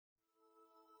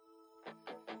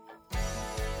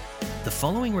The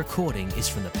following recording is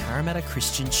from the Parramatta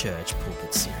Christian Church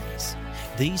Pulpit Series.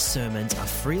 These sermons are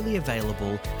freely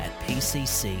available at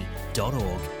pcc.org.au.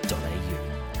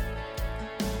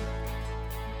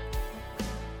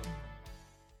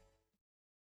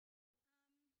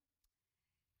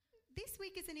 This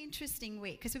week is an interesting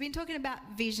week because we've been talking about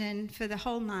vision for the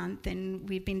whole month, and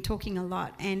we've been talking a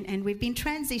lot, and we've been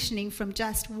transitioning from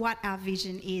just what our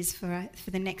vision is for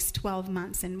the next 12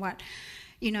 months and what,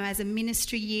 as a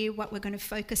ministry year, what we're going to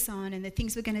focus on and the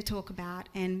things we're going to talk about.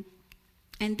 And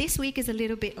this week is a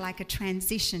little bit like a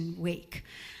transition week.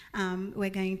 We're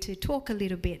going to talk a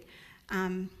little bit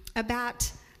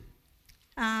about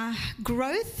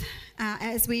growth,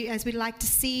 as we like to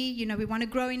see. We want to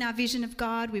grow in our vision of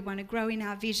God. We want to grow in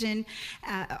our vision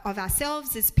of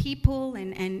ourselves as people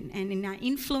and in our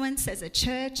influence as a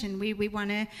church, and we want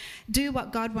to do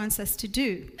what God wants us to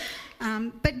do.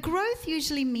 But growth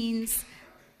usually means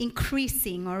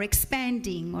increasing or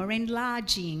expanding or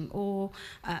enlarging or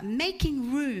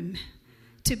making room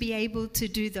to be able to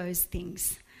do those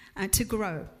things, to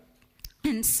grow.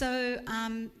 And so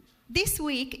this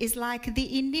week is like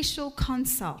the initial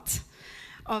consult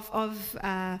of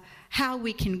how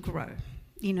we can grow.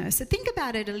 So think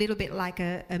about it a little bit like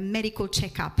a medical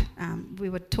checkup. We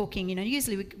were talking,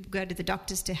 usually we go to the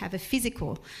doctors to have a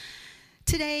physical.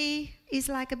 Today is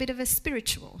like a bit of a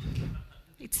spiritual.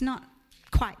 It's not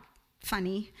quite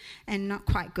funny and not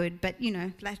quite good, but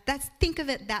let's think of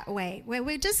it that way, where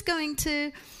we're just going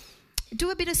to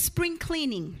do a bit of spring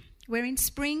cleaning. We're in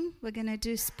spring. We're going to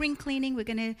do spring cleaning. We're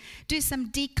going to do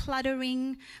some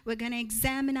decluttering. We're going to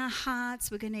examine our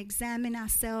hearts. We're going to examine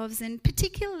ourselves, and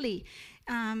particularly,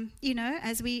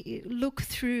 as we look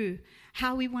through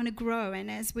how we want to grow,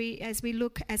 and as we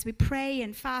pray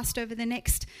and fast over the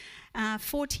next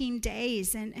 14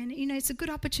 days, and it's a good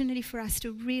opportunity for us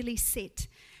to really sit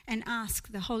and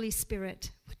ask the Holy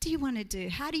Spirit, what do you want to do?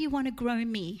 How do you want to grow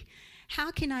me?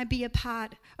 How can I be a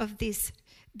part of this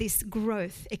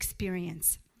growth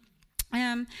experience?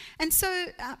 And so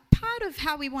part of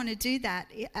how we want to do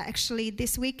that actually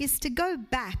this week is to go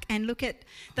back and look at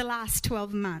the last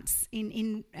 12 months.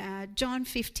 In John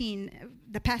 15,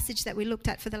 the passage that we looked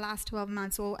at for the last 12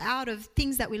 months, or out of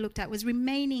things that we looked at, was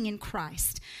remaining in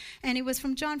Christ. And it was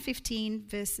from John 15,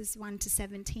 verses 1 to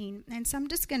 17. And so I'm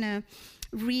just going to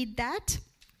read that.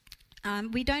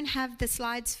 We don't have the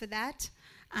slides for that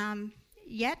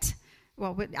yet.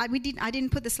 Well, I didn't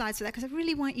put the slides for that because I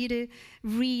really want you to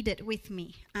read it with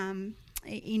me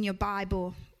in your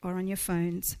Bible or on your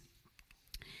phones.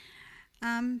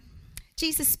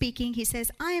 Jesus speaking, he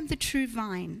says, "I am the true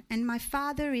vine, and my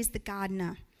Father is the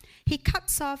gardener. He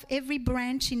cuts off every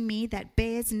branch in me that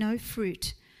bears no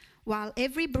fruit, while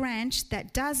every branch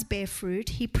that does bear fruit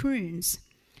he prunes,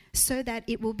 so that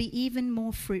it will be even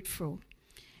more fruitful.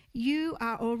 You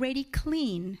are already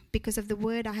clean because of the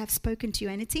word I have spoken to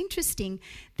you." And it's interesting,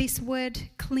 this word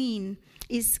clean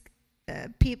is,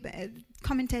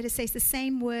 commentator says, the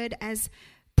same word as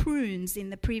prunes in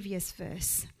the previous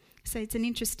verse. So it's an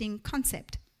interesting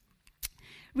concept.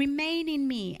 "Remain in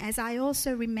me as I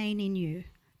also remain in you.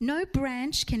 No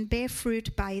branch can bear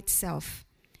fruit by itself.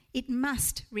 It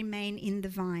must remain in the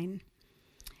vine.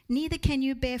 Neither can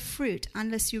you bear fruit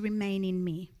unless you remain in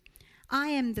me. I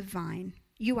am the vine.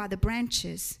 You are the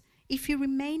branches. If you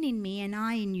remain in me and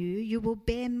I in you, you will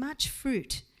bear much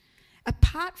fruit.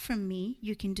 Apart from me,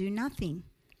 you can do nothing.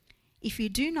 If you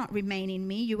do not remain in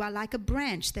me, you are like a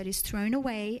branch that is thrown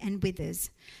away and withers.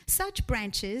 Such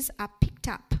branches are picked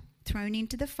up, thrown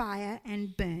into the fire,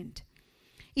 and burned.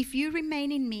 If you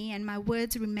remain in me and my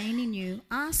words remain in you,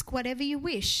 ask whatever you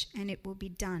wish, and it will be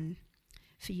done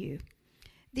for you.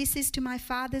 This is to my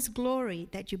Father's glory,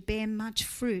 that you bear much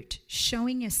fruit,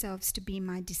 showing yourselves to be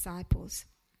my disciples.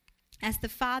 As the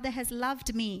Father has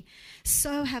loved me,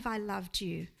 so have I loved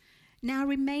you. Now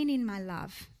remain in my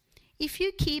love. If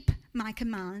you keep my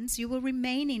commands, you will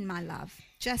remain in my love,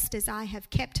 just as I have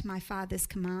kept my Father's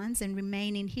commands and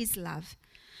remain in his love.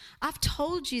 I've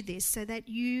told you this so that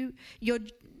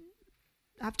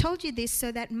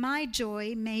my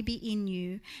joy may be in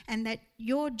you, and that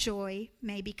your joy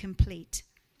may be complete.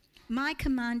 My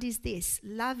command is this: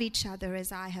 love each other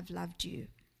as I have loved you.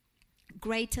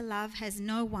 Greater love has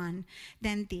no one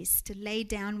than this, to lay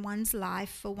down one's life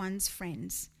for one's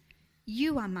friends.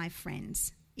 You are my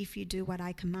friends if you do what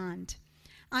I command.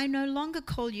 I no longer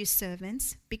call you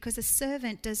servants, because a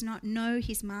servant does not know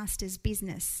his master's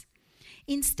business.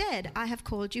 Instead, I have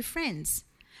called you friends,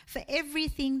 for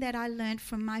everything that I learned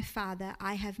from my Father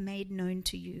I have made known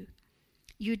to you.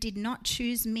 You did not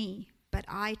choose me, but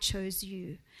I chose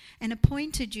you and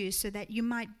appointed you so that you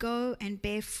might go and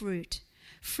bear fruit,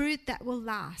 fruit that will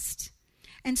last.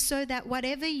 and so that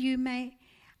whatever you may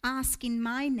ask in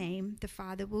my name, the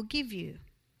Father will give you.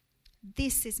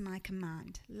 This is my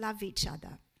command. Love each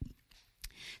other.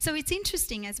 So it's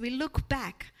interesting as we look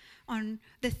back on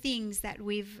the things that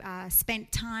we've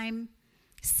spent time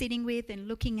sitting with and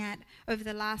looking at over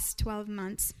the last 12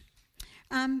 months.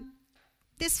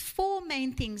 There's 4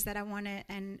 main things that I want to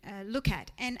look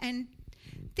at. And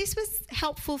this was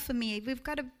helpful for me. We've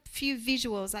got a few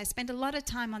visuals. I spent a lot of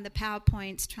time on the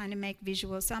PowerPoints trying to make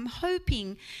visuals. So I'm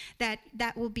hoping that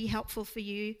that will be helpful for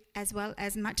you as well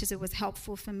as much as it was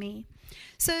helpful for me.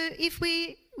 So if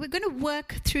we're going to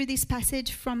work through this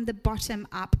passage from the bottom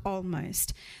up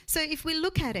almost. So if we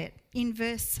look at it in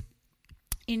verse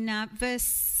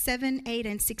 7, 8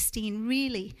 and 16,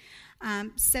 really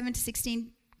 7 to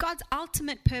 16, God's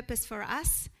ultimate purpose for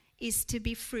us is to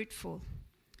be fruitful,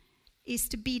 is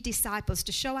to be disciples,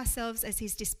 to show ourselves as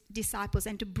his disciples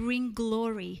and to bring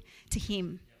glory to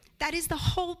him. That is the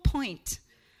whole point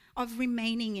of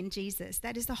remaining in Jesus.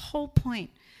 That is the whole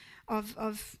point of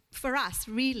for us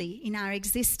really in our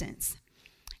existence.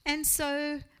 And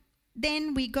so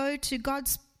then we go to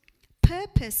God's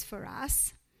purpose for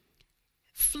us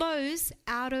flows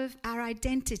out of our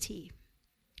identity,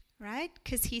 right?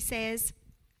 Because he says,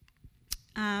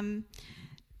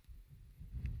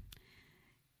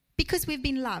 because we've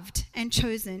been loved and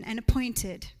chosen and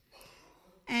appointed,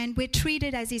 and we're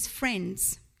treated as his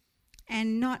friends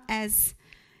and not as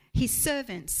his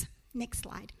servants. Next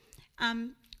slide.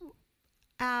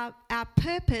 Our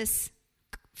purpose,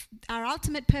 our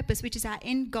ultimate purpose, which is our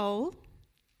end goal.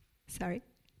 Sorry.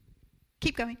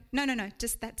 Keep going. No.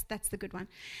 Just that's the good one.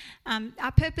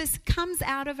 Our purpose comes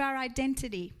out of our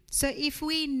identity. So if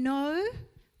we know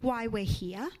why we're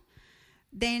here,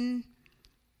 then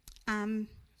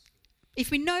if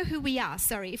we know who we are,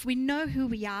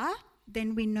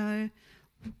 then we know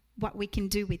what we can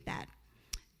do with that.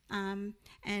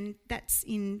 And that's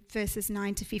in verses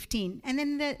 9 to 15. And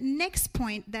then the next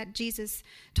point that Jesus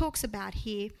talks about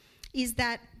here is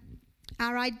that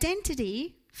our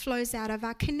identity flows out of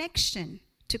our connection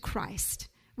to Christ,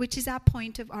 which is our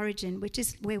point of origin, which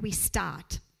is where we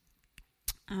start.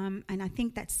 And I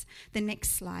think that's the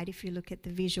next slide if you look at the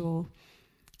visual.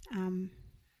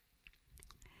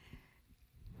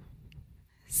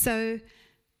 So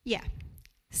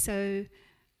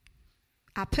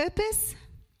our purpose,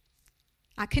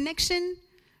 our connection,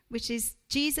 which is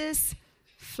Jesus,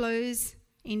 flows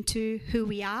into who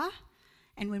we are.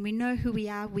 And when we know who we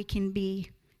are, we can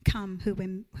become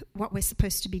what we're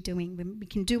supposed to be doing. We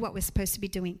can do what we're supposed to be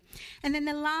doing. And then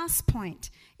the last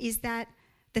point is that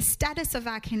the status of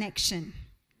our connection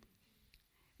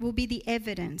will be the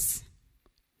evidence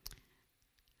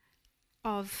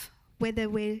of whether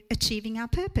we're achieving our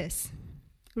purpose,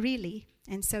 really.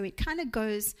 And so it kind of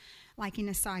goes like in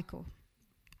a cycle.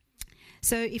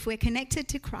 So if we're connected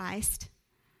to Christ,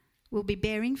 we'll be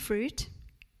bearing fruit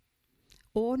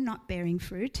or not bearing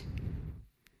fruit.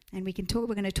 And we're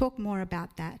going to talk more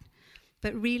about that.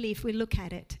 But really, if we look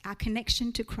at it, our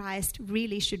connection to Christ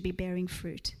really should be bearing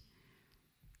fruit.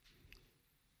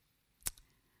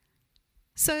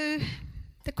 So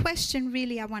the question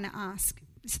really I want to ask,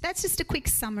 so that's just a quick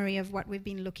summary of what we've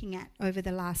been looking at over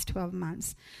the last 12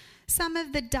 months. Some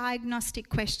of the diagnostic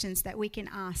questions that we can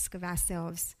ask of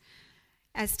ourselves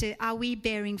as to are we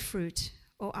bearing fruit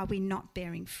or are we not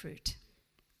bearing fruit?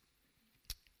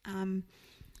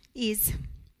 Is,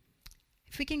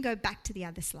 if we can go back to the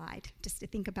other slide, just to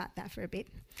think about that for a bit.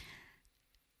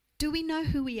 Do we know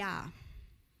who we are?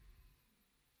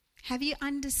 Have you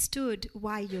understood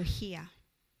why you're here?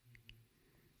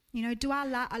 You know, do our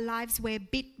lives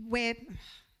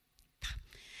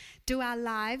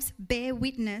bear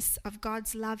witness of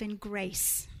God's love and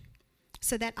grace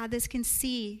so that others can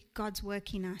see God's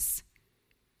work in us?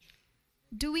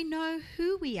 Do we know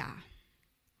who we are?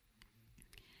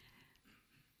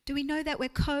 Do we know that we're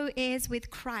co-heirs with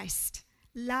Christ,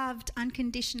 loved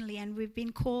unconditionally, and we've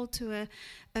been called to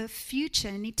a future,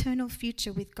 an eternal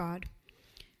future with God?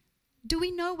 Do we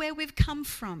know where we've come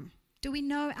from? Do we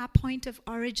know our point of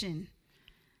origin?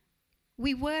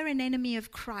 We were an enemy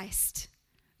of Christ,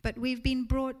 but we've been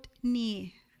brought near,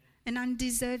 an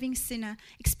undeserving sinner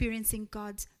experiencing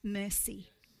God's mercy,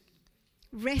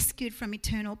 rescued from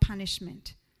eternal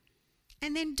punishment.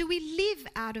 And then do we live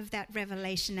out of that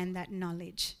revelation and that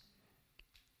knowledge?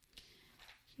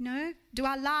 You know, do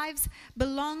our lives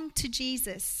belong to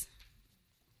Jesus?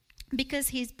 Because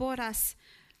he's bought us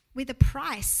with a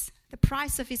price, the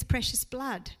price of his precious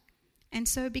blood. And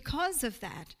so because of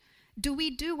that, do we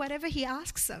do whatever he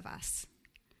asks of us?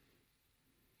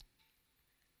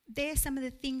 There are some of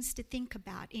the things to think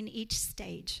about in each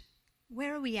stage.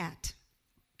 Where are we at?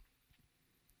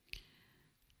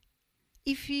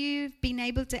 If you've been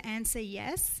able to answer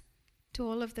yes to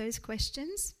all of those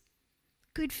questions,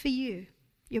 good for you.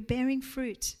 You're bearing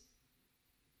fruit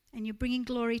and you're bringing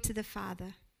glory to the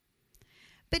Father.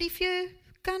 But if you're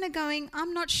kind of going,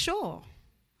 I'm not sure,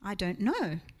 I don't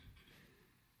know,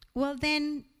 well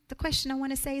then the question I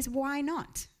want to say is, why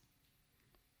not?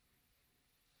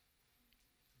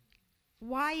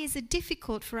 Why is it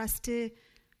difficult for us to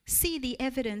see the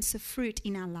evidence of fruit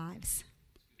in our lives?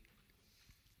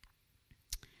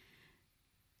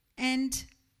 And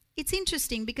it's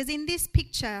interesting because in this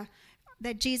picture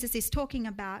that Jesus is talking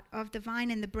about of the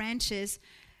vine and the branches,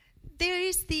 there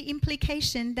is the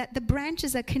implication that the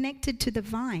branches are connected to the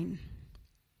vine.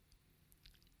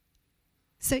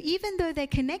 So even though they're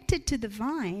connected to the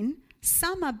vine,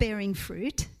 some are bearing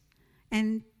fruit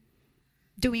and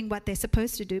doing what they're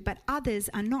supposed to do, but others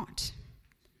are not.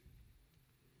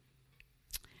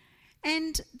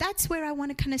 And that's where I want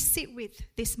to kind of sit with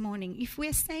this morning. If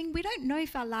we're saying we don't know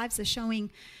if our lives are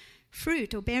showing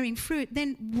fruit or bearing fruit,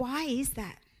 then why is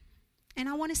that? And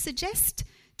I want to suggest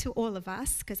to all of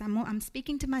us, because I'm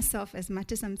speaking to myself as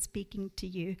much as I'm speaking to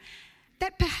you,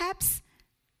 that perhaps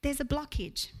there's a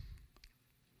blockage.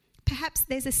 Perhaps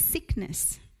there's a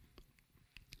sickness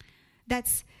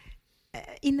that's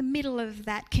in the middle of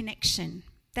that connection,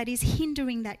 that is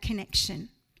hindering that connection.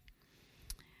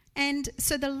 And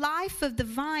so the life of the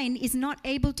vine is not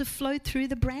able to flow through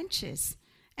the branches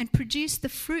and produce the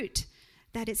fruit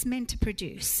that it's meant to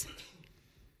produce.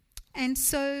 And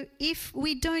so if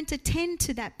we don't attend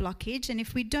to that blockage, and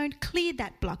if we don't clear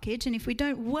that blockage, and if we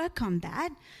don't work on that,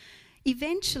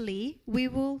 eventually we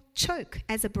will choke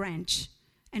as a branch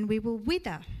and we will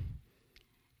wither.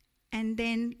 And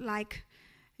then, like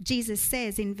Jesus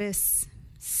says in verse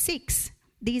 6,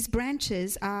 these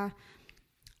branches are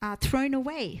thrown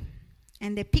away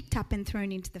and they're picked up and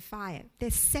thrown into the fire. They're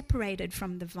separated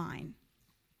from the vine,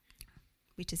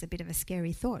 which is a bit of a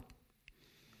scary thought.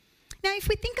 Now, if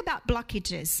we think about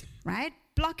blockages, right?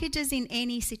 Blockages in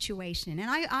any situation. And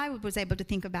I was able to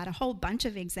think about a whole bunch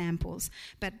of examples,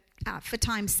 but for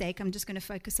time's sake, I'm just going to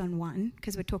focus on one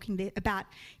because we're talking about,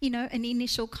 an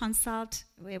initial consult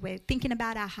where we're thinking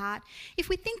about our heart. If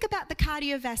we think about the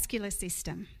cardiovascular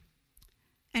system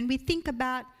and we think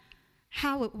about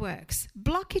how it works,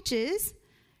 blockages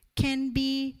can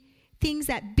be things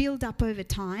that build up over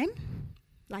time,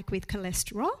 like with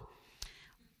cholesterol,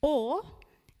 or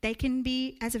they can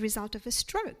be as a result of a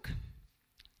stroke,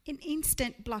 an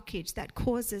instant blockage that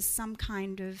causes some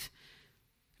kind of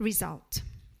result.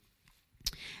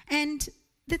 And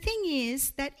the thing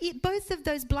is that both of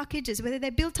those blockages, whether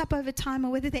they're built up over time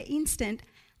or whether they're instant,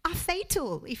 are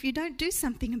fatal if you don't do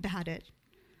something about it.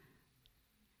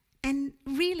 And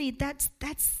really, that's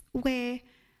where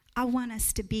I want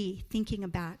us to be thinking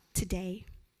about today,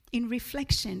 in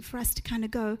reflection, for us to kind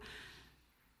of go,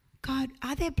 God,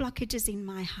 are there blockages in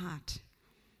my heart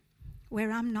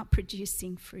where I'm not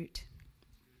producing fruit?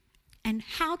 And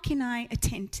how can I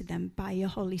attend to them by your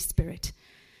Holy Spirit?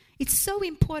 It's so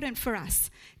important for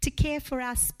us to care for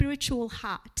our spiritual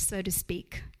heart, so to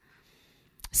speak,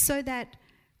 so that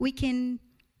we can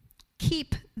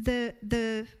keep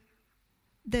the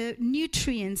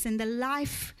nutrients and the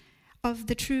life of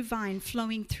the true vine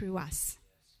flowing through us.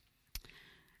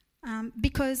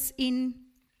 Because in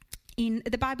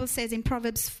the Bible says in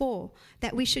Proverbs 4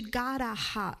 that we should guard our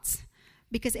hearts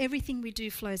because everything we do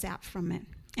flows out from it.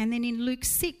 And then in Luke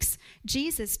 6,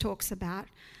 Jesus talks about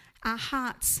our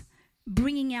hearts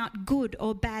bringing out good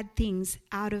or bad things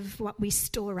out of what we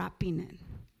store up in it.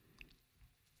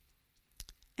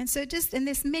 And so and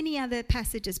there's many other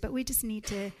passages, but we just need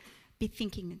to be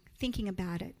thinking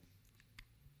about it.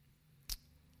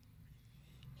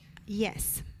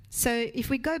 Yes. So if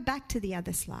we go back to the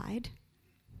other slide,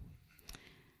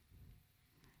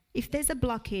 if there's a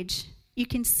blockage, you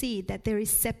can see that there is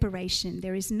separation.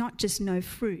 There is not just no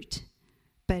fruit,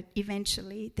 but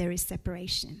eventually there is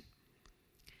separation.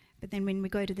 But then when we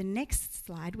go to the next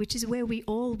slide, which is where we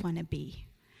all want to be,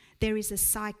 there is a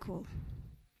cycle.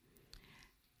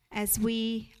 As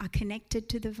we are connected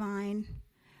to the vine,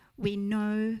 we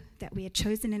know that we are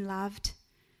chosen and loved,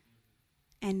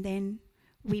 and then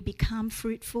we become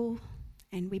fruitful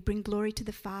and we bring glory to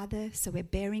the Father, so we're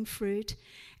bearing fruit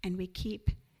and we keep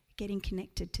getting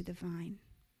connected to the vine.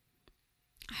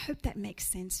 I hope that makes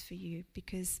sense for you,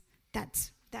 because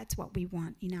that's what we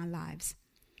want in our lives.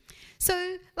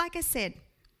 So, like I said,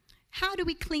 how do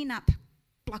we clean up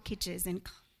blockages and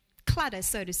clutter,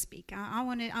 so to speak? I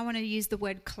want to use the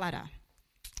word clutter.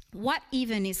 What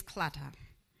even is clutter?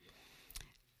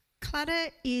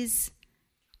 Clutter is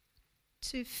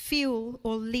to fill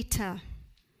or litter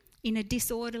in a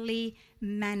disorderly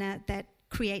manner that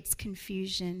creates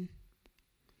confusion,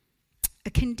 a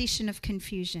condition of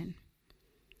confusion.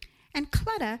 And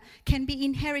clutter can be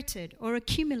inherited or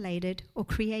accumulated or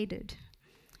created.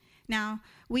 Now,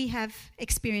 we have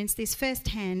experienced this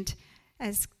firsthand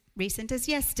as recent as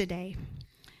yesterday.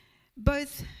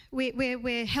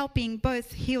 We're helping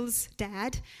both Hill's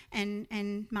dad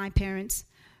and my parents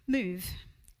move.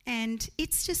 And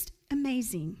it's just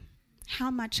amazing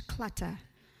how much clutter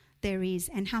there is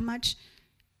and how much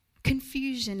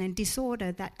confusion and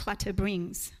disorder that clutter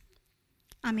brings.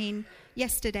 I mean,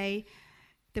 yesterday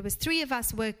there was 3 of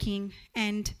us working,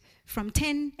 and from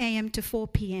 10 a.m. to 4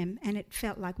 p.m., and it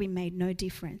felt like we made no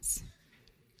difference.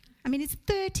 I mean, it's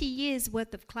 30 years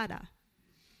worth of clutter.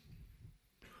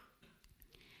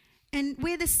 And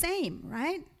we're the same,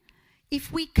 right?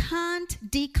 If we can't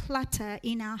declutter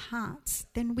in our hearts,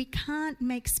 then we can't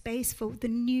make space for the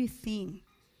new thing.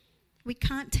 We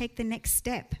can't take the next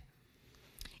step.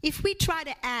 If we try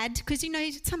to add, because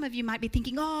some of you might be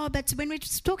thinking, but when we're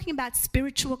just talking about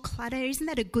spiritual clutter, isn't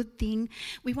that a good thing?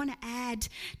 We want to add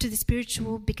to the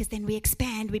spiritual because then we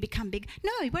expand, we become big.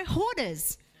 No, we're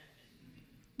hoarders.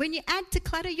 When you add to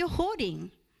clutter, you're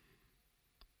hoarding.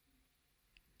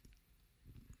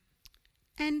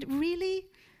 And really,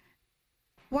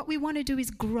 what we want to do is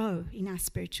grow in our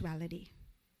spirituality.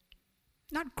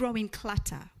 Not grow in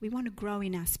clutter. We want to grow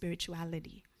in our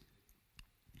spirituality.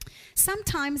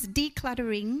 Sometimes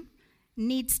decluttering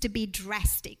needs to be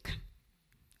drastic,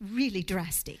 really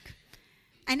drastic.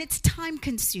 And it's time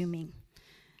consuming.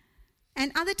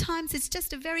 And other times it's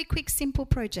just a very quick, simple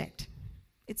project.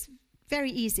 It's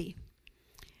very easy.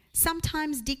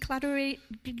 Sometimes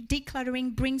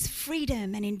decluttering brings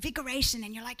freedom and invigoration,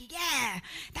 and you're like, yeah,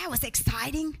 that was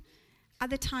exciting.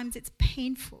 Other times it's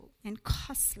painful and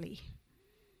costly.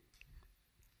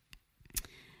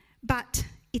 But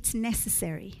it's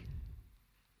necessary.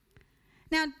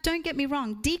 Now, don't get me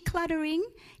wrong, decluttering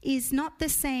is not the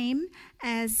same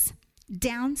as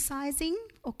downsizing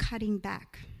or cutting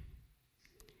back.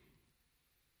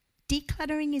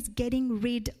 Decluttering is getting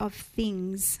rid of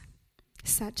things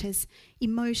such as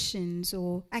emotions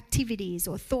or activities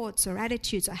or thoughts or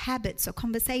attitudes or habits or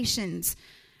conversations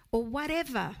or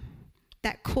whatever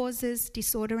that causes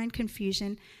disorder and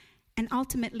confusion and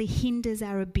ultimately hinders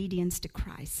our obedience to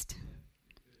Christ.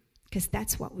 Because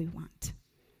that's what we want.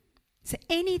 So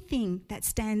anything that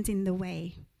stands in the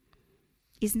way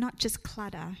is not just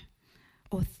clutter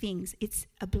or things. It's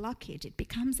a blockage. It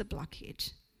becomes a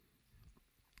blockage.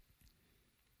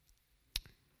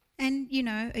 And,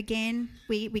 again,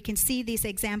 we can see these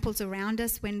examples around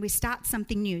us when we start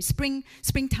something new.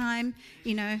 Springtime,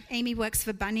 Amy works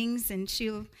for Bunnings, and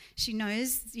she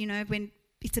knows, when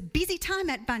it's a busy time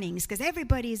at Bunnings because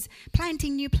everybody's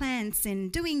planting new plants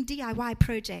and doing DIY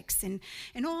projects and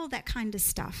all that kind of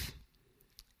stuff.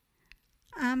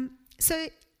 So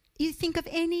you think of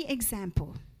any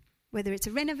example, whether it's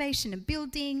a renovation, a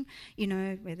building,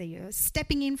 whether you're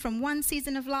stepping in from one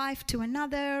season of life to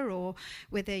another, or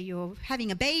whether you're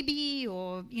having a baby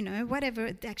or,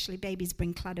 whatever. Actually, babies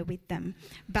bring clutter with them.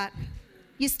 But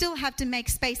you still have to make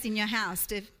space in your house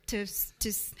to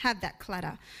have that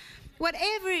clutter.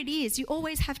 Whatever it is, you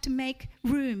always have to make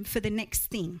room for the next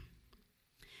thing.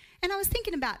 And I was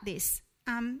thinking about this.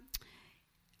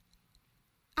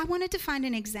 I wanted to find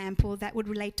an example that would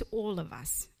relate to all of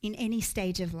us in any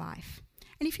stage of life.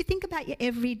 And if you think about your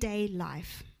everyday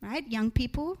life, right? Young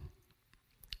people,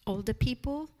 older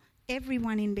people,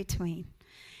 everyone in between.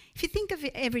 If you think of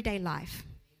your everyday life,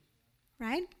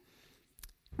 right?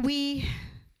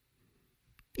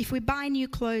 If we buy new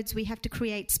clothes, we have to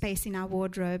create space in our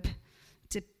wardrobe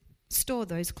to store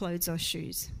those clothes or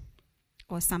shoes.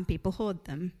 Or some people hoard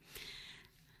them.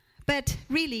 But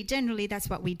really, generally, that's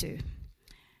what we do.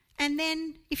 And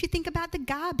then if you think about the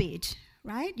garbage,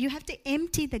 right? You have to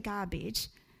empty the garbage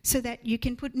so that you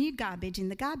can put new garbage in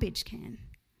the garbage can.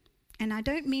 And I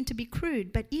don't mean to be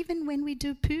crude, but even when we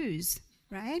do poos,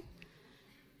 right?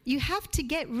 You have to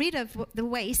get rid of the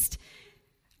waste.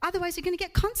 Otherwise, you're going to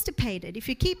get constipated if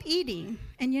you keep eating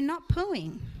and you're not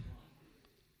pooing.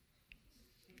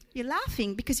 You're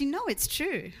laughing because you know it's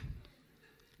true.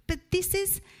 But this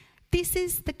is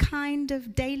the kind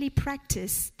of daily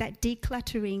practice that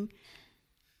decluttering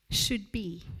should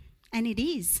be. And it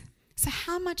is. So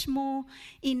how much more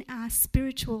in our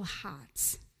spiritual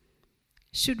hearts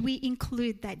should we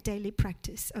include that daily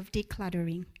practice of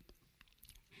decluttering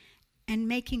and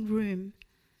making room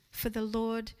for the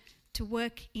Lord to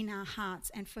work in our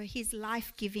hearts and for his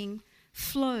life-giving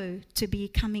flow to be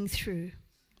coming through?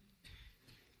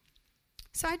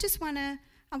 So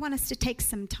I want us to take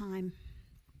some time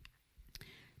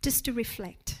just to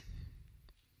reflect.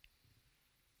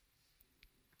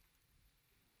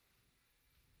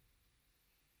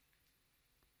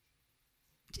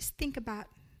 Just think about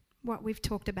what we've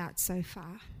talked about so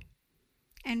far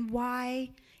and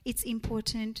why it's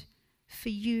important for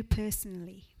you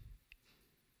personally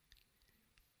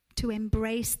to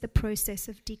embrace the process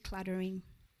of decluttering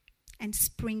and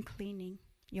spring cleaning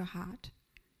your heart.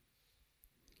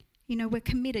 You know, we're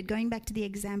committed, going back to the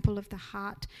example of the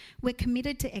heart, we're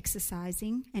committed to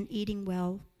exercising and eating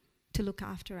well to look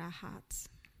after our hearts.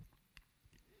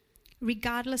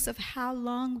 Regardless of how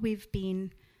long we've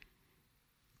been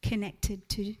connected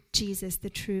to Jesus, the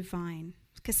true vine.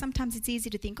 Because sometimes it's easy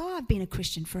to think, oh, I've been a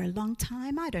Christian for a long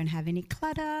time. I don't have any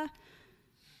clutter.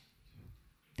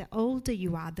 The older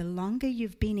you are, the longer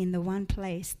you've been in the one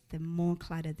place, the more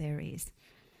clutter there is.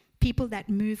 People that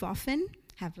move often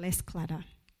have less clutter.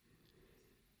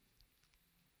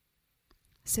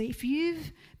 So if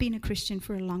you've been a Christian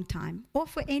for a long time, or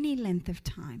for any length of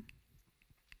time,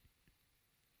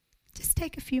 just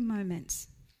take a few moments.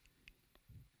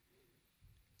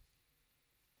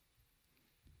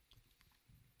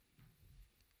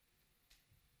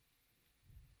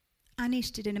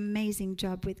 Anish did an amazing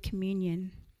job with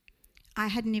communion. I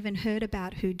hadn't even heard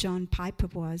about who John Piper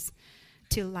was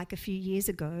till like a few years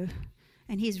ago.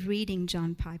 And he's reading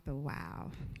John Piper.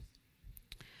 Wow.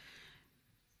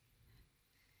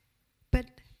 But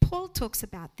Paul talks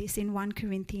about this in 1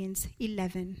 Corinthians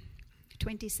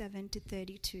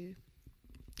 11:27-32.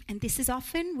 And this is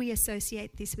often, we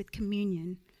associate this with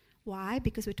communion. Why?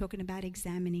 Because we're talking about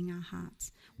examining our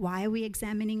hearts. Why are we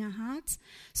examining our hearts?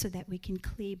 So that we can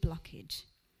clear blockage.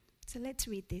 So let's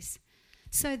read this.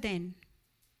 So then,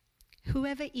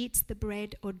 whoever eats the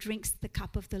bread or drinks the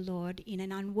cup of the Lord in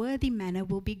an unworthy manner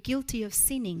will be guilty of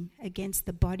sinning against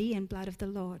the body and blood of the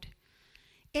Lord.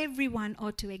 Everyone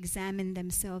ought to examine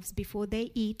themselves before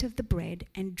they eat of the bread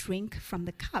and drink from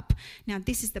the cup. Now,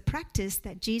 this is the practice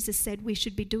that Jesus said we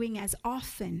should be doing as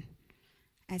often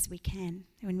as we can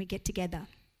when we get together.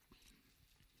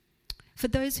 For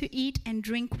those who eat and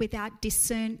drink without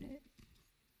discerning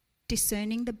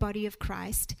the body of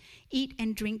Christ, eat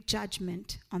and drink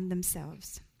judgment on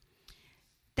themselves.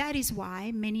 That is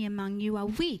why many among you are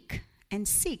weak and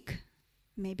sick,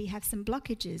 maybe have some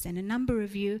blockages, and a number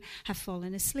of you have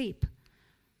fallen asleep.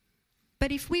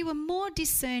 But if we were more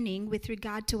discerning with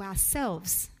regard to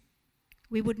ourselves,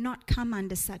 we would not come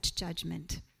under such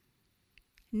judgment.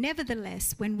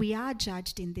 Nevertheless, when we are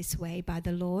judged in this way by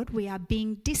the Lord, we are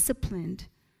being disciplined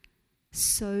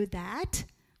so that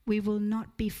we will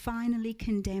not be finally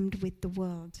condemned with the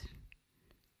world.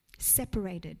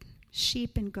 Separated,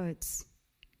 sheep and goats.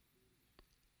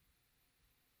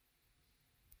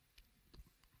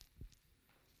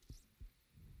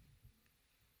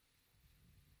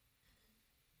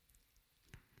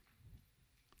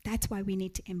 That's why we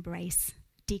need to embrace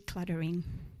decluttering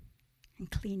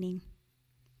and cleaning.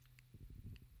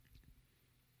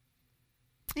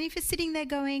 And if you're sitting there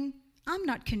going, I'm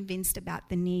not convinced about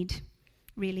the need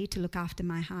really to look after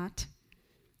my heart.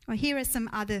 Well, here are some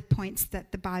other points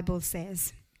that the Bible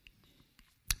says.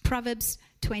 Proverbs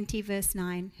 20 verse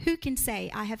 9. Who can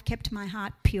say, I have kept my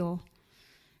heart pure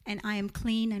and I am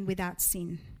clean and without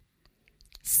sin?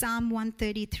 Psalm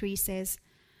 133 says,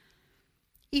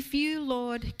 if you,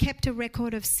 Lord, kept a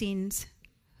record of sins,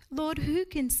 Lord, who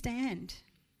can stand?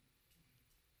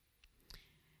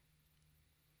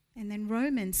 And then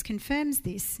Romans confirms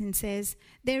this and says,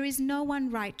 there is no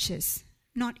one righteous,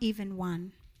 not even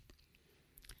one.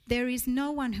 There is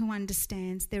no one who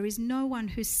understands. There is no one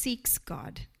who seeks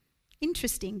God.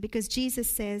 Interesting, because Jesus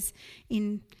says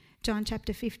in John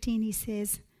chapter 15, he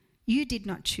says, you did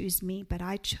not choose me, but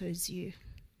I chose you.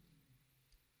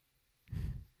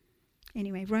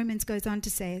 Anyway, Romans goes on to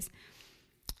say,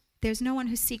 there's no one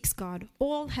who seeks God.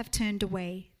 All have turned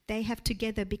away. They have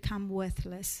together become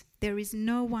worthless. There is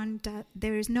no one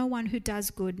who does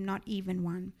good, not even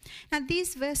one. Now,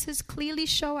 these verses clearly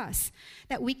show us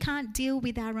that we can't deal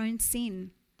with our own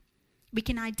sin. We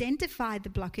can identify the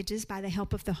blockages by the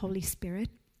help of the Holy Spirit,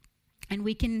 and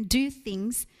we can do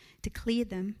things to clear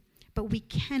them, but we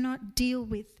cannot deal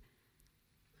with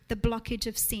the blockage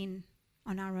of sin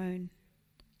on our own.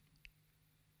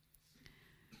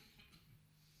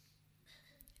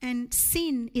 And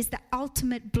sin is the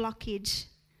ultimate blockage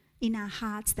in our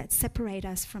hearts that separate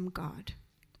us from God.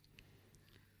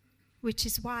 Which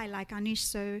is why, like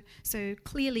Anish so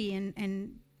clearly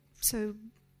and so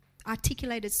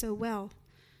articulated so well,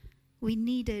 we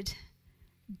needed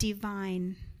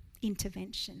divine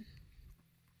intervention.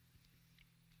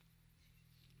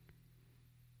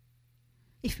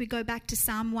 If we go back to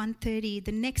Psalm 130,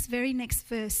 the very next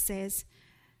verse says,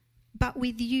 "But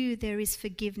with you there is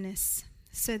forgiveness,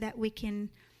 so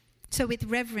with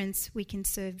reverence we can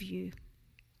serve you."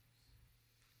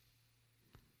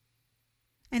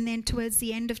 And then towards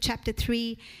the end of chapter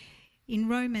 3 in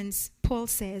Romans, Paul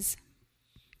says,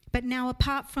 "But now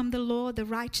apart from the law, the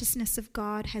righteousness of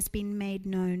God has been made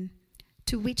known,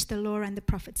 to which the law and the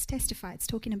prophets testify." It's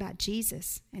talking about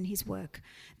Jesus and his work.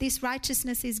 "This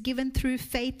righteousness is given through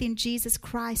faith in Jesus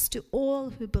Christ to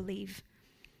all who believe.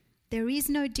 There is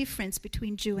no difference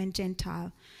between Jew and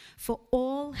Gentile, for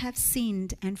all have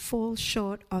sinned and fall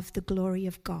short of the glory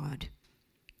of God,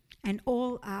 and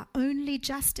all are only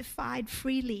justified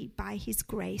freely by his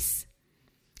grace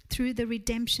through the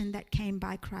redemption that came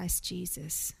by Christ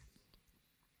Jesus."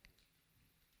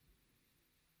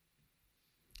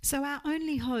 So our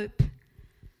only hope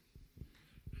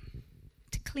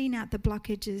to clean out the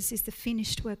blockages is the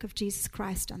finished work of Jesus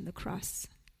Christ on the cross.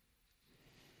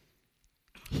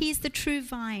 He is the true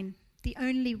vine, the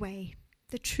only way,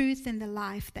 the truth and the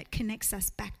life that connects us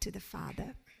back to the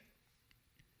Father.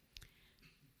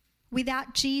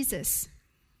 Without Jesus,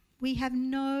 we have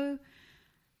no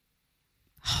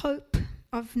hope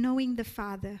of knowing the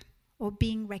Father or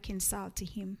being reconciled to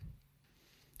him.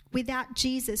 Without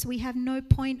Jesus, we have no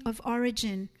point of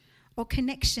origin or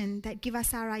connection that give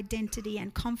us our identity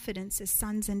and confidence as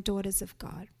sons and daughters of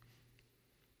God.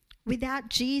 Without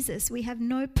Jesus, we have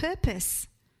no purpose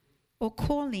or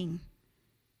calling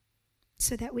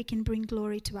so that we can bring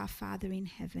glory to our Father in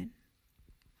heaven.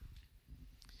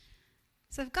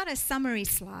 So I've got a summary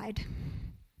slide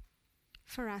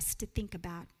for us to think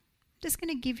about. I'm just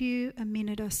going to give you a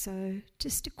minute or so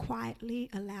just to quietly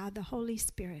allow the Holy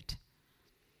Spirit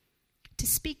to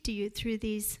speak to you through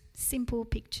these simple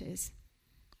pictures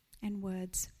and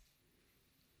words.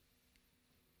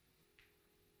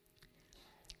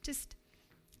 It's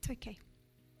okay.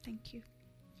 Thank you.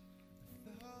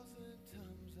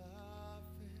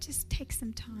 Just take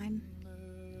some time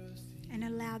and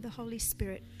allow the Holy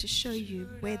Spirit to show you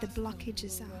where the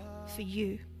blockages are for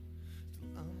you.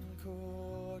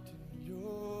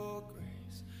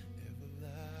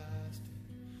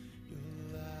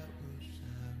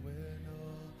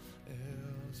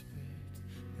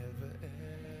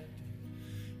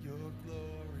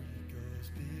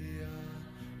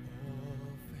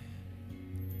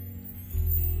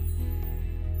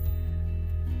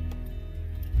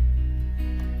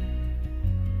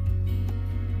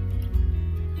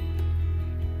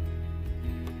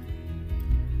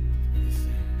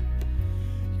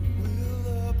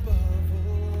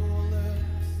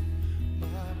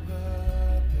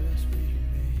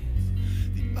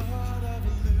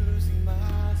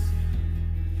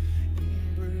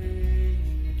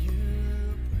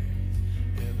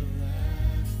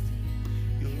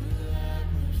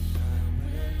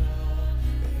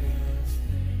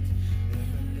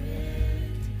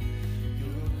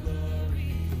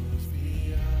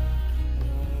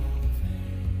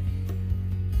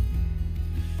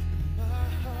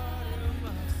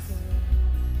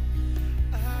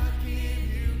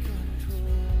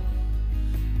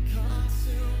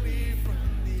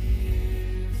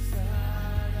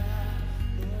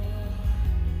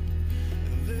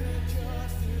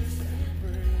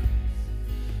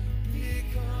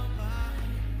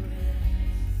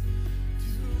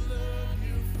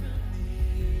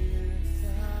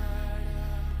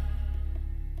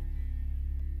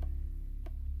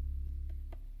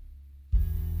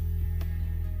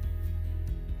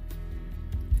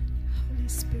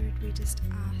 Spirit, we just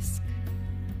ask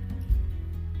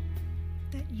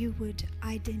that you would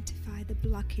identify the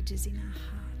blockages in our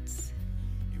hearts.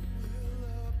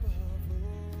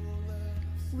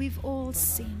 We've all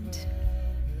sinned.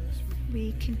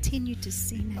 We continue to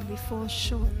sin and we fall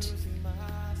short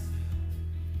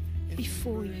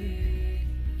before you.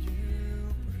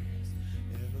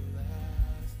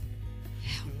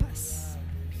 Help us.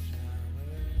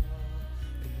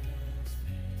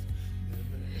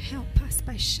 Help us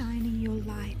by shining your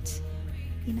light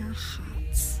in our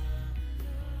hearts.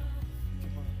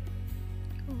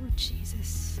 Oh,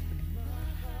 Jesus.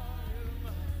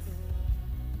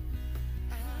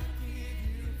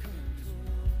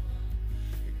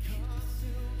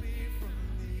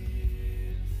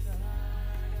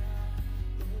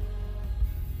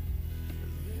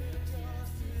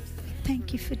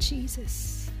 Thank you for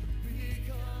Jesus.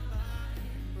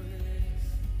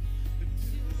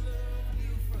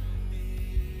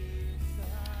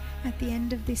 At the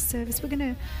end of this service, we're going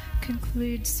to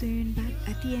conclude soon, but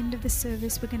at the end of the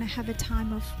service, we're going to have a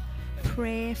time of prayer.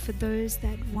 prayer for those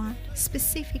that want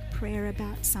specific prayer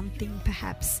about something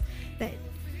perhaps that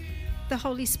the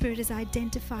Holy Spirit has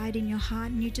identified in your heart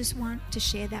and you just want to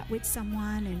share that with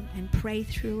someone and pray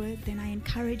through it, then I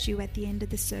encourage you at the end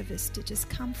of the service to just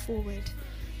come forward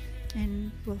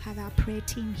and we'll have our prayer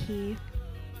team here.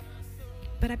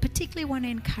 But I particularly want to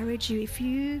encourage you, if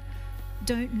you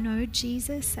don't know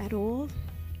Jesus at all,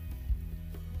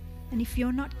 and if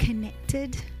you're not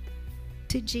connected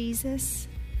to Jesus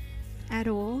at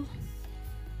all,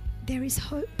 there is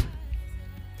hope.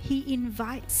 He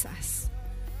invites us.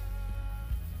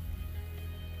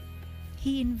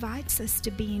 He invites us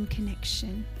to be in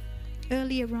connection.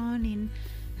 Earlier on in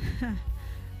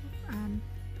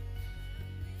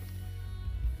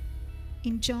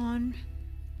John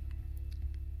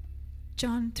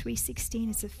 3:16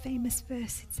 is a famous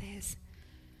verse. It says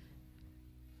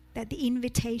that the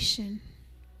invitation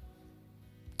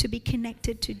to be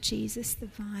connected to Jesus the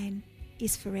vine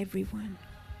is for everyone.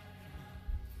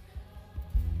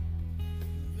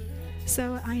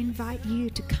 So I invite you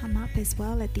to come up as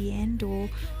well at the end or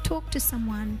talk to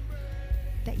someone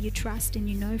that you trust and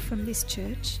you know from this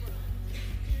church.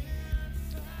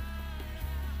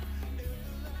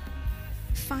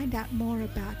 Find out more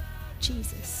about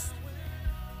Jesus,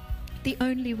 the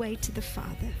only way to the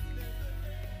Father.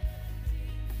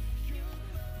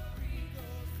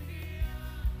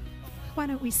 Why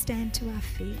don't we stand to our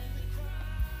feet?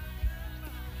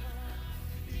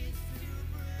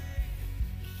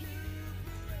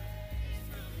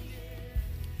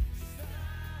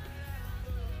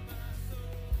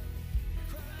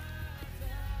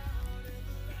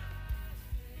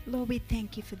 Lord, we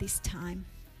thank you for this time.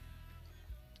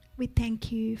 We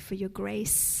thank you for your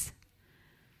grace.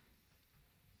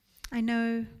 I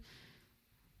know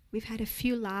we've had a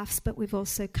few laughs, but we've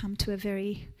also come to a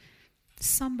very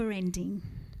somber ending.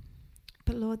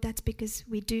 But Lord, that's because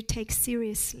we do take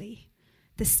seriously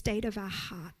the state of our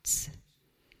hearts.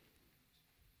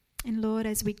 And Lord,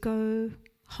 as we go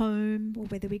home or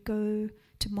whether we go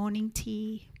to morning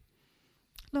tea,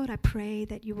 Lord, I pray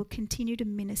that you will continue to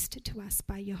minister to us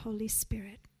by your Holy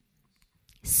Spirit.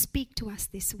 Speak to us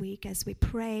this week as we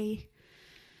pray,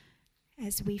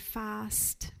 as we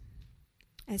fast,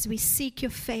 as we seek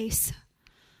your face.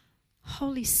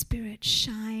 Holy Spirit,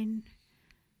 shine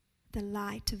the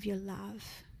light of your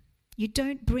love. You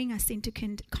don't bring us into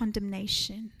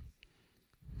condemnation,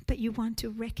 but you want to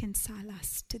reconcile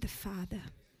us to the Father.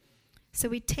 So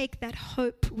we take that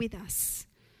hope with us.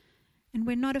 And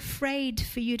we're not afraid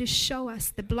for you to show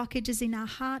us the blockages in our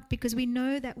heart because we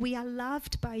know that we are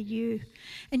loved by you.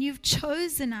 And you've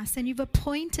chosen us and you've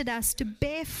appointed us to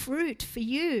bear fruit for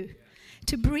you,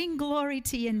 to bring glory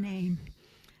to your name.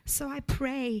 So I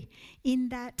pray in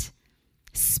that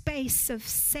space of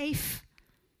safe,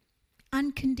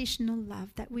 unconditional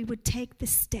love that we would take the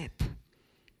step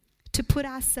to put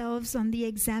ourselves on the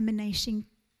examination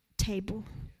table,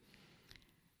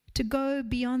 to go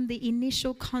beyond the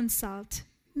initial consult,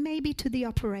 maybe to the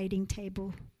operating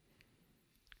table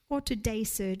or to day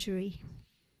surgery,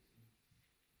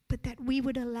 but that we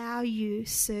would allow you,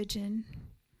 surgeon,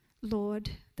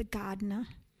 Lord, the gardener,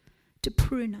 to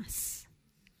prune us.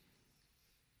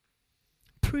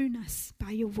 Prune us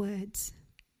by your words.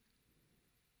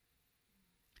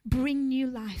 Bring new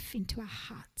life into our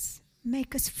hearts.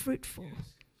 Make us fruitful.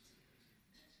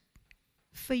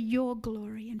 For your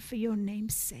glory and for your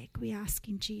name's sake, we ask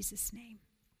in Jesus' name.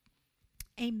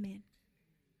 Amen.